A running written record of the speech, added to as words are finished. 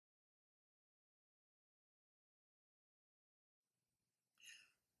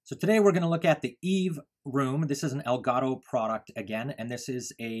So today we're going to look at the Eve room. This is an Elgato product again, and this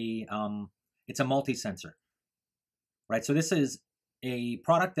is it's a multi-sensor, right? So this is a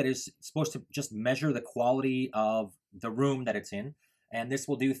product that is supposed to just measure the quality of the room that it's in. And this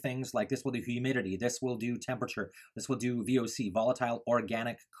will do things like this will do humidity, this will do temperature, this will do VOC, volatile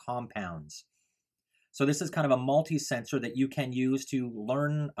organic compounds. So this is kind of a multi-sensor that you can use to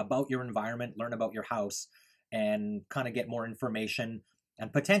learn about your environment, learn about your house, and kind of get more information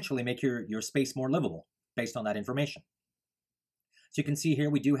and potentially make your space more livable based on that information. So you can see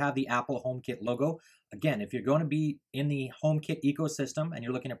here we do have the Apple Homekit logo. Again, if you're going to be in the HomeKit ecosystem and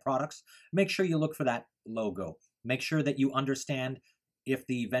you're looking at products, make sure you look for that logo. Make sure that you understand if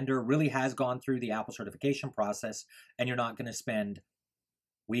the vendor really has gone through the Apple certification process and you're not going to spend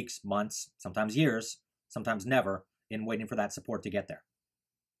weeks, months, sometimes years, sometimes never in waiting for that support to get there.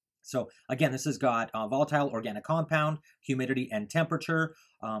 So again, this has got volatile organic compound, humidity and temperature,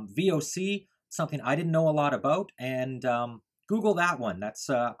 VOC, something I didn't know a lot about, and Google that one. That's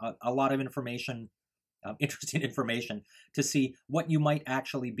a lot of information, interesting information to see what you might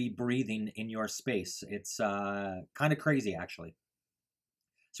actually be breathing in your space. It's kind of crazy, actually.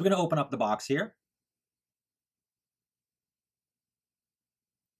 So we're going to open up the box here.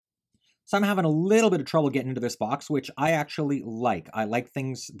 So I'm having a little bit of trouble getting into this box, which I actually like. I like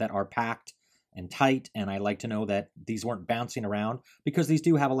things that are packed and tight, and I like to know that these weren't bouncing around because these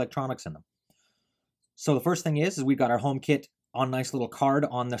do have electronics in them. So the first thing is we've got our HomeKit on a nice little card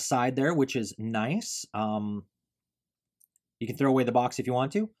on the side there, which is nice. You can throw away the box if you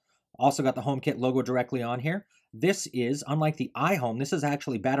want to. Also got the HomeKit logo directly on here. This is, unlike the iHome, this is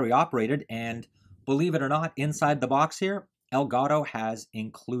actually battery operated, and believe it or not, inside the box here, Elgato has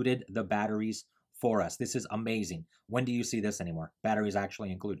included the batteries for us. This is amazing. When do you see this anymore? Batteries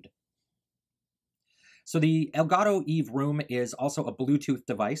actually included. So the Elgato Eve Room is also a Bluetooth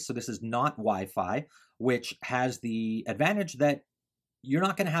device, so this is not Wi-Fi, which has the advantage that you're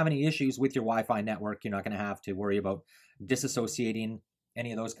not going to have any issues with your Wi-Fi network. You're not going to have to worry about disassociating,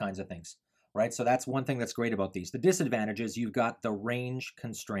 any of those kinds of things, right? So that's one thing that's great about these. The disadvantage is you've got the range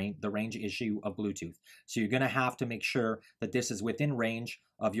constraint, the range issue of Bluetooth. So you're going to have to make sure that this is within range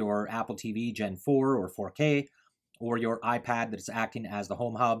of your Apple TV Gen 4 or 4K, or your iPad that's acting as the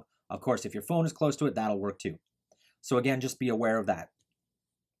home hub. Of course, if your phone is close to it, that'll work too. So again, just be aware of that.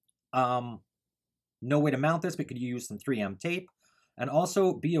 No way to mount this, but could you use some 3M tape? And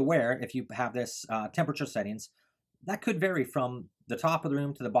also be aware, if you have this temperature settings, that could vary from the top of the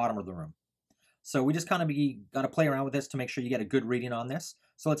room to the bottom of the room. So we just kind of got to play around with this to make sure you get a good reading on this.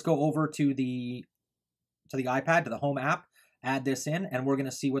 So let's go over to the iPad, to the Home app, add this in, and we're going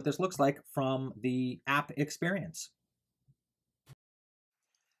to see what this looks like from the app experience.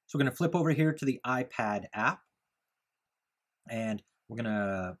 So we're going to flip over here to the iPad app, and we're going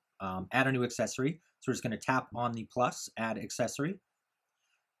to add a new accessory. So we're just going to tap on the plus, add accessory,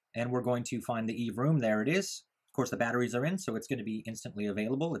 and we're going to find the Eve Room. There it is. Of course, the batteries are in, so it's going to be instantly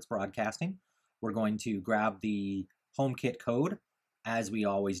available. It's broadcasting. We're going to grab the HomeKit code, as we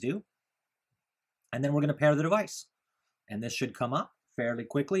always do, and then we're going to pair the device. And this should come up fairly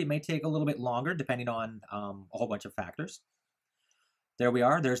quickly. It may take a little bit longer, depending on a whole bunch of factors. There we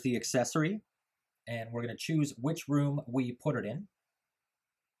are. There's the accessory, and we're going to choose which room we put it in.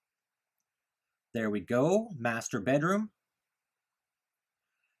 There we go, master bedroom.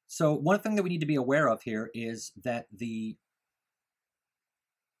 So one thing that we need to be aware of here is that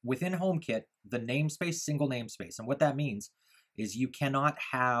within HomeKit, the namespace, single namespace, and what that means is you cannot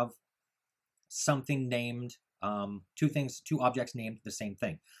have something named, two objects named the same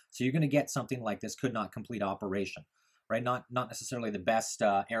thing. So you're going to get something like this, could not complete operation, right? Not necessarily the best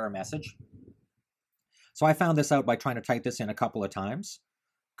error message. So I found this out by trying to type this in a couple of times.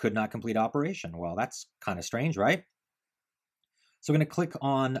 Could not complete operation. Well, that's kind of strange, right? So I'm going to click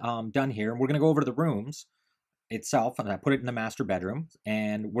on done here, and we're going to go over to the rooms itself, and I put it in the master bedroom,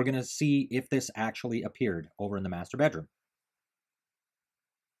 and we're going to see if this actually appeared over in the master bedroom.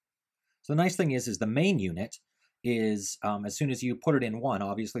 So the nice thing is the main unit is, as soon as you put it in one,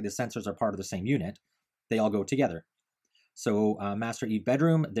 obviously the sensors are part of the same unit, they all go together. So master Eve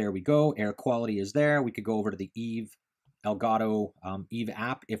bedroom, there we go, air quality is there. We could go over to the Elgato Eve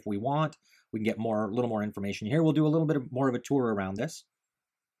app if we want. We can get a little more information here. We'll do a little bit more of a tour around this.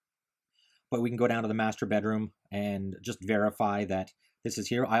 But we can go down to the master bedroom and just verify that this is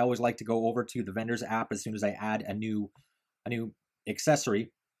here. I always like to go over to the vendor's app as soon as I add a new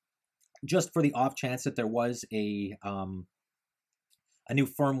accessory, just for the off chance that there was a new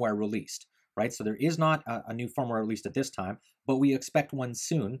firmware released, right? So there is not a new firmware released at this time, but we expect one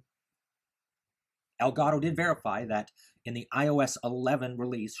soon. Elgato did verify that in the iOS 11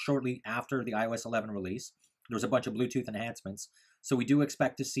 release, shortly after the iOS 11 release, there was a bunch of Bluetooth enhancements. So we do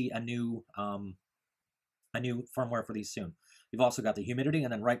expect to see a new firmware for these soon. You've also got the humidity,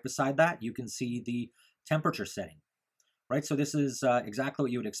 and then right beside that, you can see the temperature setting. Right, so this is exactly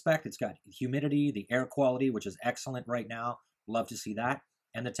what you would expect. It's got humidity, the air quality, which is excellent right now. Love to see that,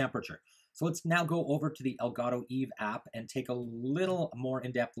 and the temperature. So let's now go over to the Elgato Eve app and take a little more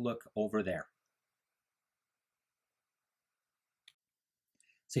in-depth look over there.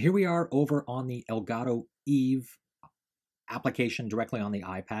 So here we are over on the Elgato Eve application directly on the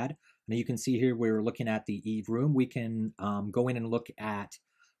iPad. Now you can see here we're looking at the Eve room. We can go in and look at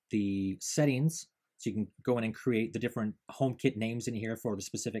the settings. So you can go in and create the different HomeKit names in here for the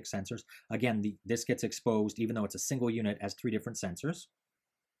specific sensors. Again, this gets exposed, even though it's a single unit, as 3 different sensors.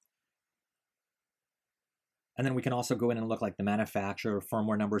 And then we can also go in and look like the manufacturer,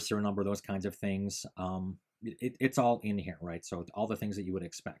 firmware number, serial number, those kinds of things. It's all in here, right? So all the things that you would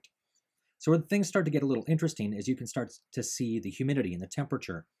expect. So where things start to get a little interesting is you can start to see the humidity and the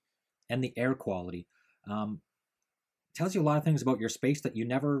temperature and the air quality. Tells you a lot of things about your space that you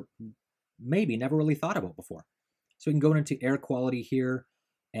maybe never really thought about before. So we can go into air quality here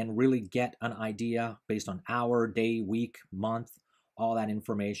and really get an idea based on hour, day, week, month, all that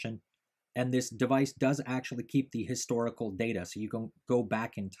information. And this device does actually keep the historical data. So you can go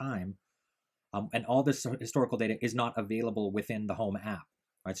back in time, and all this historical data is not available within the Home app.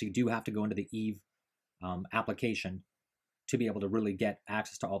 Right? So you do have to go into the Eve application to be able to really get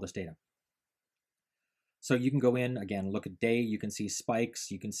access to all this data. So you can go in, again, look at day, you can see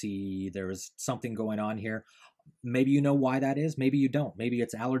spikes, you can see there's something going on here. Maybe you know why that is, maybe you don't. Maybe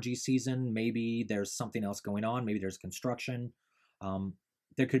it's allergy season, maybe there's something else going on, maybe there's construction.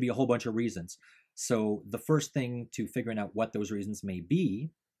 There could be a whole bunch of reasons. So the first thing to figuring out what those reasons may be,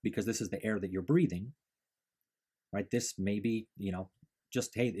 because this is the air that you're breathing, right? This may be,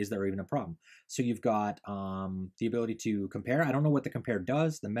 just, hey, is there even a problem? So you've got the ability to compare. I don't know what the compare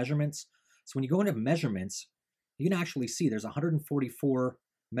does, the measurements. So when you go into measurements, you can actually see there's 144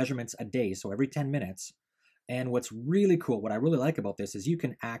 measurements a day, so every 10 minutes. And what's really cool, what I really like about this is you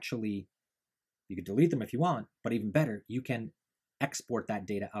can delete them if you want, but even better, you can export that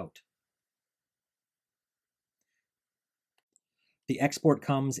data out. The export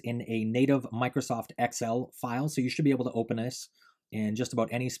comes in a native Microsoft Excel file, so you should be able to open this in just about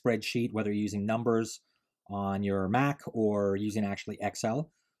any spreadsheet, whether you're using numbers on your Mac or using actually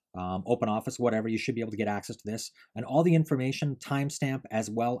Excel. Open Office, whatever, you should be able to get access to this. And all the information, timestamp, as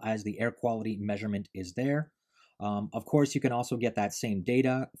well as the air quality measurement is there. Of course, you can also get that same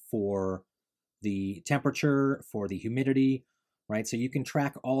data for the temperature, for the humidity, right? So you can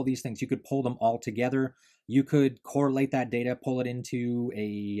track all these things. You could pull them all together. You could correlate that data, pull it into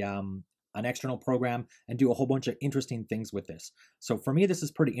an external program, and do a whole bunch of interesting things with this. So for me, this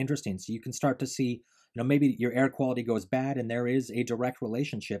is pretty interesting. So you can start to see, maybe your air quality goes bad, and there is a direct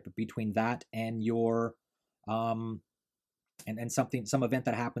relationship between that and your some event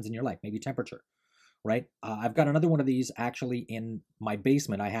that happens in your life, maybe temperature, right? I've got another one of these actually in my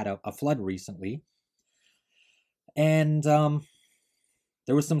basement. I had a flood recently, and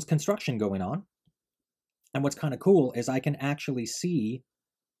there was some construction going on. And what's kind of cool is I can actually see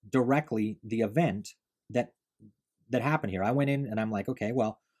directly the event that happened here. I went in and I'm like, okay,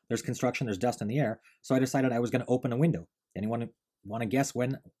 well, there's construction, there's dust in the air. So I decided I was going to open a window. Anyone want to guess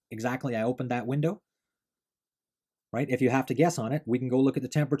when exactly I opened that window? Right? If you have to guess on it, we can go look at the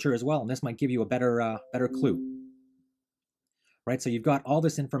temperature as well, and this might give you a better clue. Right? So you've got all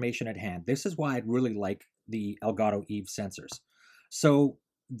this information at hand. This is why I really like the Elgato Eve sensors. So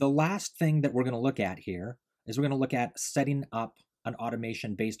the last thing that we're going to look at here is we're going to look at setting up an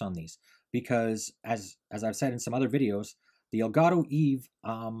automation based on these, because as I've said in some other videos, the Elgato Eve,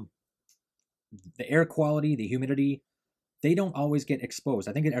 the air quality, the humidity, they don't always get exposed.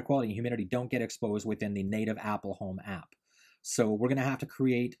 I think the air quality and humidity don't get exposed within the native Apple Home app. So we're going to have to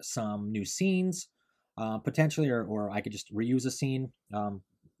create some new scenes, potentially, or I could just reuse a scene,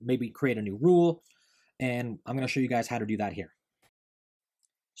 maybe create a new rule, and I'm going to show you guys how to do that here.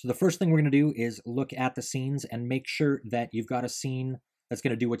 So the first thing we're going to do is look at the scenes and make sure that you've got a scene that's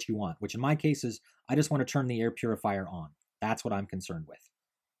going to do what you want, which in my case is I just want to turn the air purifier on. That's what I'm concerned with.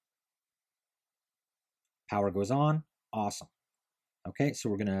 Power goes on. Awesome. Okay, so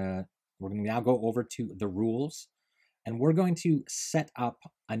we're gonna now go over to the rules, and we're going to set up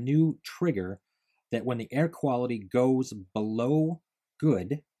a new trigger that when the air quality goes below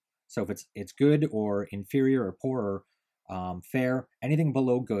good, so if it's good or inferior or poor or fair, anything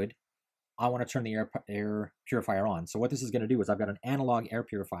below good, I want to turn the air purifier on. So what this is going to do is I've got an analog air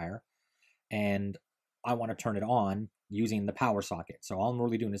purifier, and I want to turn it on using the power socket. So all I'm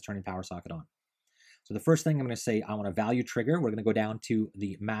really doing is turning power socket on. So the first thing I'm going to say, I want a value trigger. We're going to go down to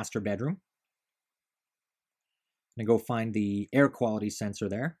the master bedroom. I'm going to go find the air quality sensor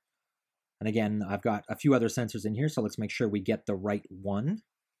there. And again, I've got a few other sensors in here, so let's make sure we get the right one.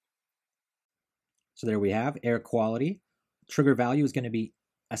 So there we have air quality. Trigger value is going to be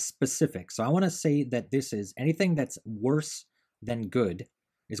a specific. So I want to say that this is anything that's worse than good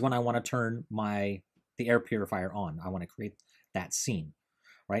is when I want to turn the air purifier on. I want to create that scene,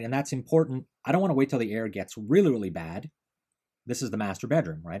 right? And that's important. I don't want to wait till the air gets really, really bad. This is the master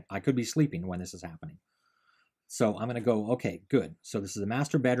bedroom, right? I could be sleeping when this is happening. So I'm going to go, okay, good. So this is the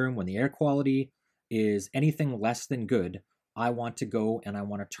master bedroom. When the air quality is anything less than good, I want to go and I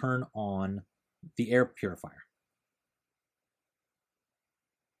want to turn on the air purifier.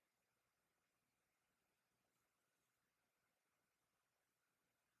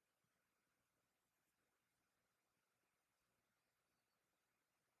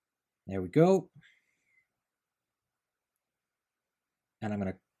 There we go. And I'm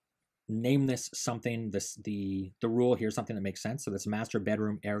going to name this something, the rule here, something that makes sense. So this master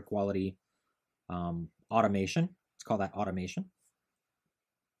bedroom air quality automation. Let's call that automation.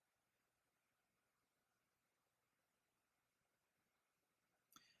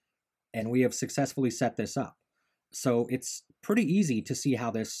 And we have successfully set this up. So it's pretty easy to see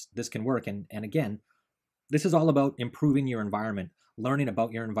how this can work. And again, this is all about improving your environment, learning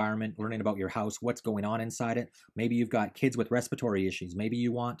about your environment, learning about your house, what's going on inside it. Maybe you've got kids with respiratory issues. Maybe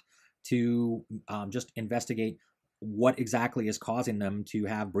you want to just investigate what exactly is causing them to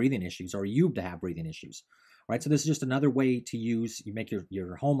have breathing issues, or you to have breathing issues, right? So this is just another way to you make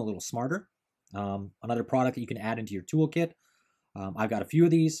your home a little smarter. Another product that you can add into your toolkit. I've got a few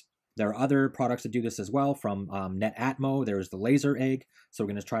of these. There are other products that do this as well from NetAtmo. There's the laser egg. So we're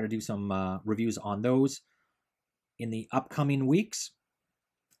going to try to do some reviews on those in the upcoming weeks.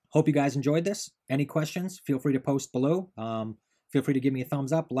 Hope you guys enjoyed this. Any questions, feel free to post below. Feel free to give me a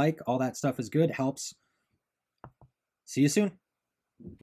thumbs up, like, all that stuff is good, helps. See you soon.